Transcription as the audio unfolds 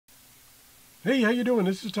Hey, how you doing?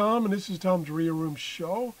 This is Tom, and this is Tom's Radio Room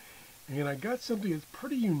Show. And I got something that's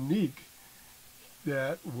pretty unique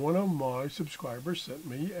that one of my subscribers sent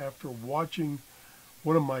me after watching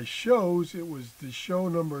one of my shows. It was the show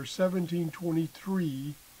number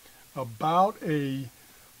 1723 about a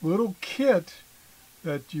little kit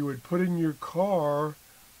that you would put in your car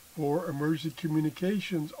for emergency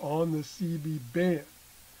communications on the CB band.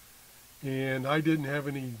 And I didn't have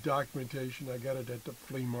any documentation. I got it at the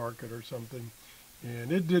flea market or something,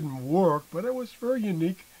 and it didn't work, but it was very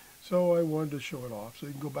unique, so I wanted to show it off. So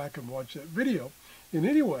you can go back and watch that video. And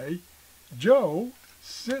anyway, Joe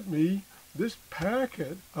sent me this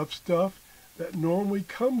packet of stuff that normally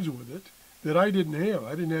comes with it that I didn't have.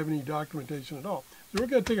 I didn't have any documentation at all. So we're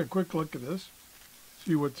going to take a quick look at this,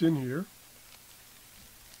 see what's in here.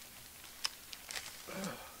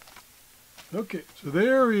 Okay, so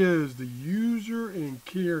there is the user and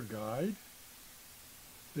care guide.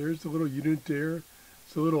 There's the little unit there.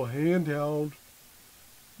 It's a little handheld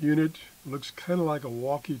unit. Looks kind of like a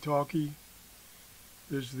walkie-talkie.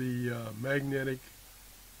 There's the magnetic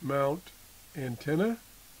mount antenna,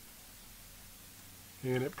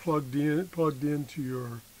 and it plugged into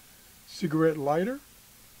your cigarette lighter.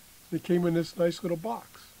 It came in this nice little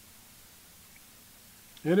box,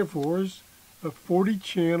 and it was a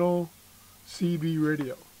 40-channel CB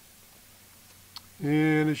radio,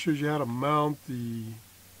 and it shows you how to mount the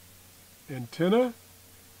antenna,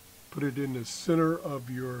 put it in the center of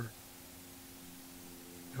your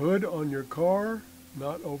hood on your car,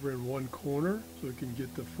 not over in one corner, so it can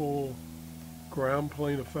get the full ground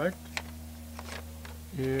plane effect.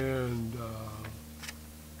 And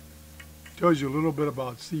tells you a little bit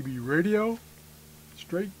about CB radio,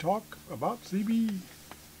 straight talk about CB.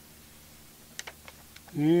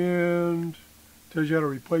 And tells you how to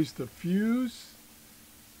replace the fuse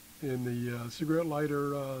in the cigarette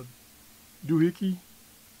lighter doohickey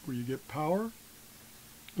where you get power.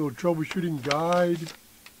 Little troubleshooting guide.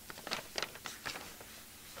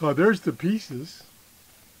 There's the pieces.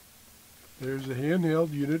 There's a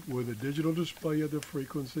handheld unit with a digital display of the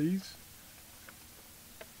frequencies.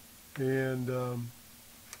 And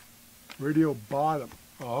radio bottom.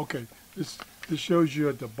 Oh, okay. This shows you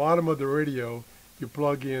at the bottom of the radio, you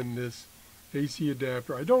plug in this AC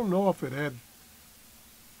adapter. I don't know if it had,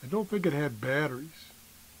 I don't think it had batteries.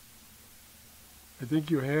 I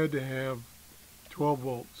think you had to have 12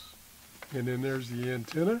 volts. And then there's the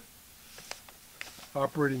antenna,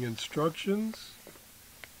 operating instructions,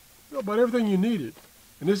 about everything you needed.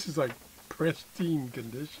 And this is like pristine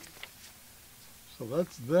condition. So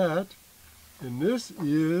that's that. And this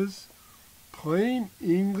is plain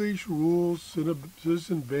English rules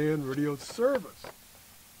citizen band radio service.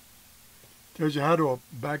 Tells you how to,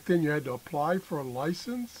 back then you had to apply for a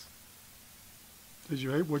license. Tells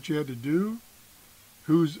you what you had to do,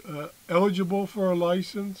 who's eligible for a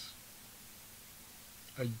license.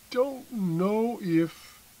 I don't know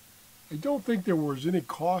if, I don't think there was any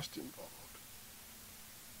cost involved.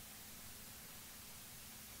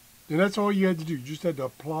 And that's all you had to do. You just had to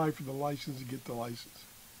apply for the license to get the license.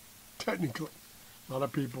 Technically. A lot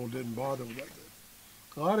of people didn't bother with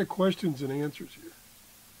that. A lot of questions and answers here.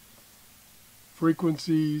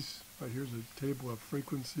 Frequencies. Right, here's a table of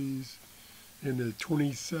frequencies in the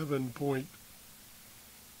 27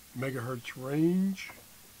 megahertz range.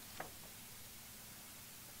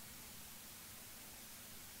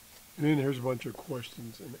 And then here's a bunch of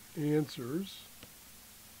questions and answers.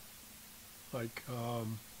 Like,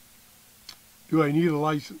 do I need a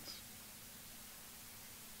license?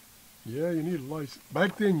 Yeah, you need a license.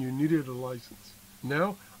 Back then, you needed a license.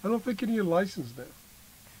 Now, I don't think you need a license now.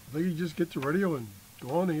 I think you just get the radio and go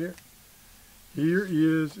on here. Here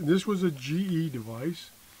is, and this was a GE device.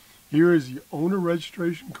 Here is the owner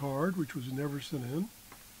registration card, which was never sent in.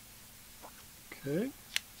 Okay.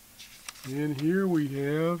 And here we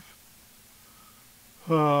have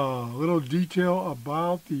a little detail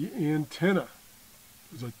about the antenna.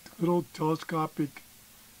 There's a little telescopic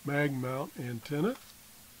mag mount antenna.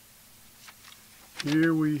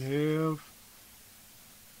 Here we have,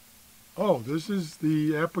 oh, this is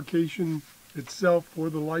the application itself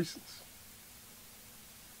for the license.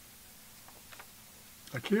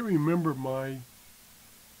 I can't remember my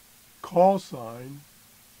call sign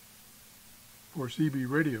for CB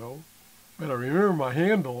radio, but I remember my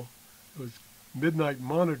handle was Midnight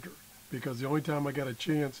Monitor, because the only time I got a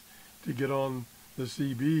chance to get on the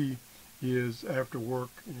CB is after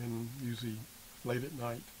work and usually late at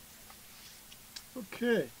night.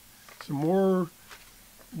 Okay, some more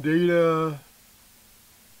data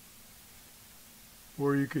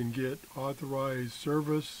where you can get authorized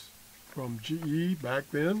service from GE back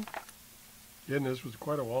then. Again, this was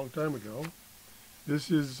quite a long time ago. This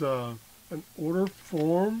is an order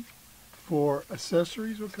form for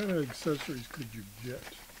accessories. What kind of accessories could you get?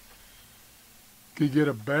 Could you get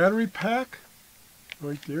a battery pack?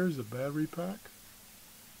 Right there is a battery pack.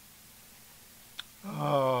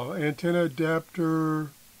 Antenna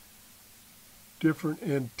adapter, different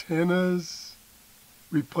antennas,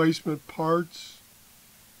 replacement parts,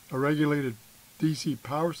 a regulated DC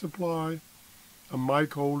power supply, a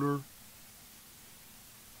mic holder,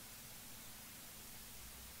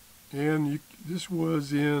 and this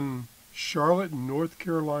was in Charlotte, North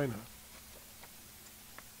Carolina.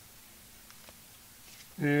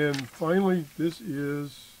 And finally, this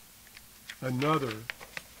is another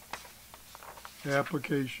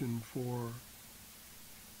application for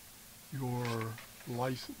your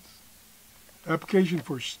license. Application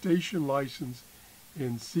for station license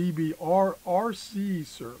in CBRRC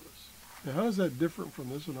service. Now, how is that different from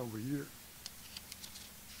this one over here?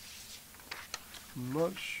 I'm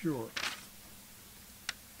not sure.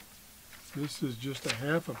 This is just a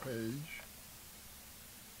half a page.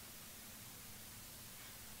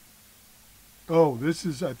 Oh, this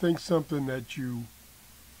is, I think, something that you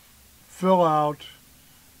fill out,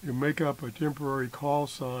 you make up a temporary call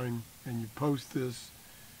sign, and you post this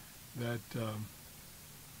that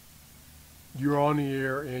you're on the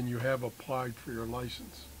air and you have applied for your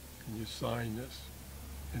license, and you sign this.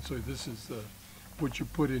 And so this is what you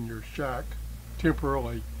put in your shack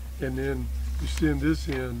temporarily, and then you send this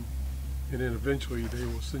in, and then eventually they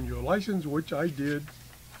will send you a license, which I did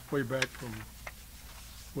way back from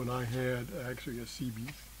when I had actually a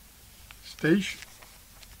CB station.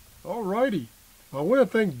 Alrighty. I want to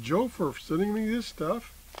thank Joe for sending me this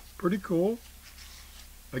stuff. Pretty cool.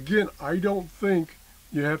 Again, I don't think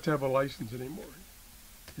you have to have a license anymore.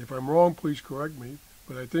 If I'm wrong, please correct me,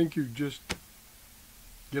 but I think you just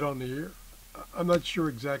get on the air. I'm not sure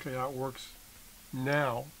exactly how it works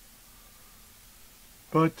now,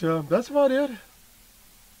 but that's about it.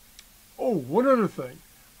 Oh, one other thing.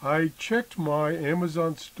 I checked my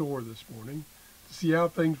Amazon store this morning to see how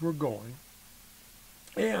things were going,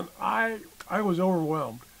 and I was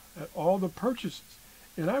overwhelmed at all the purchases.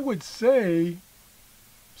 And I would say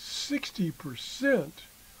 60%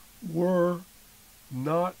 were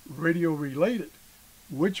not radio related,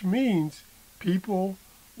 which means people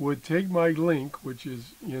would take my link, which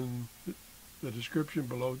is in the description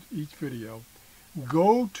below each video,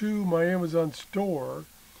 go to my Amazon store,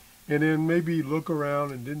 and then maybe look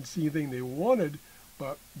around and didn't see anything they wanted,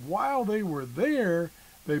 but while they were there,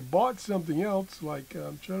 they bought something else. Like,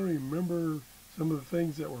 I'm trying to remember some of the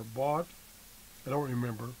things that were bought. I don't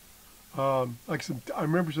remember. I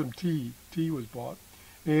remember some tea. Tea was bought,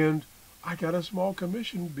 and I got a small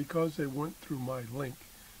commission because they went through my link.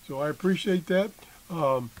 So I appreciate that.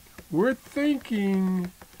 We're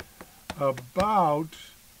thinking about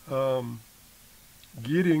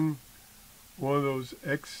getting one of those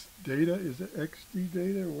X data. Is it XD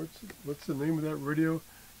data, or what's the name of that radio?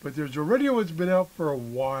 But there's a radio that's been out for a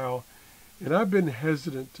while, and I've been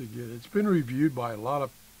hesitant to get it. It's been reviewed by a lot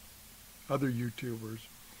of other YouTubers,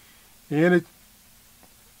 and it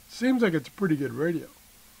seems like it's a pretty good radio.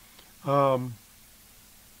 But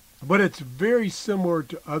it's very similar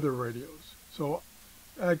to other radios, so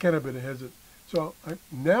I kind of been hesitant. So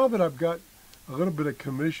now that I've got a little bit of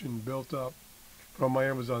commission built up from my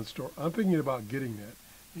Amazon store, I'm thinking about getting that.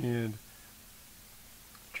 And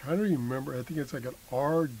I'm trying to remember, I think it's like an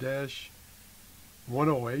R-108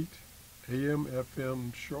 AM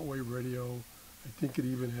FM shortwave radio. I think it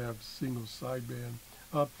even has single sideband.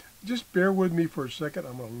 Just bear with me for a second.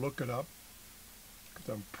 I'm going to look it up because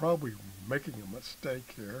I'm probably making a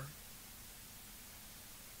mistake here.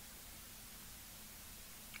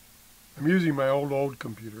 I'm using my old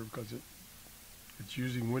computer because it's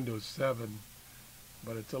using Windows 7,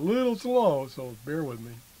 but it's a little slow, so bear with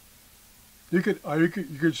me. You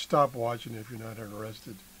could stop watching if you're not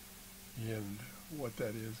interested in what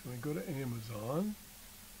that is. Let me go to Amazon.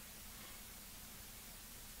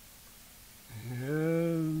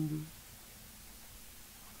 And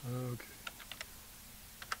okay.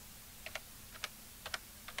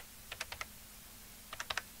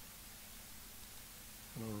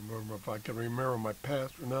 I don't remember if I can remember my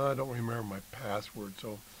password. No, I don't remember my password.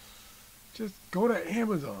 So just go to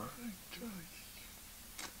Amazon.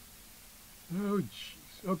 Oh,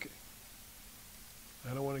 jeez. Okay.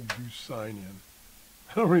 I don't want to do sign in.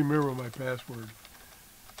 I don't remember my password.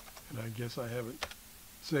 And I guess I haven't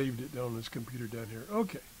saved it on this computer down here.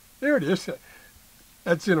 Okay. There it is.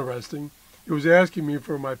 That's interesting. It was asking me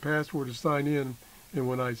for my password to sign in. And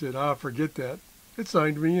when I said, forget that, it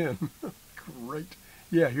signed me in. Great.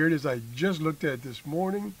 Yeah, here it is. I just looked at it this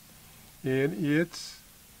morning, and it's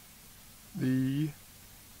the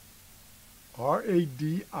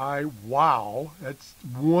RADI WOW. That's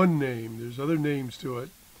one name. There's other names to it.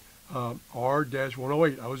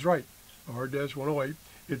 R-108. I was right. R-108.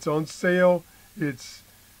 It's on sale. It's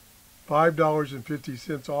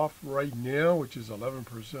 $5.50 off right now, which is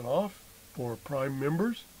 11% off for Prime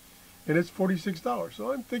members, and it's $46.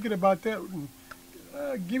 So I'm thinking about that. And,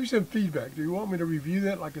 give me some feedback. Do you want me to review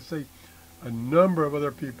that? Like I say, a number of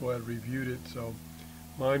other people have reviewed it, so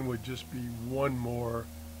mine would just be one more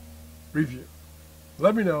review.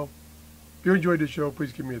 Let me know. If you enjoyed the show,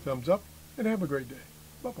 please give me a thumbs up and have a great day.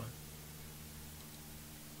 Bye-bye.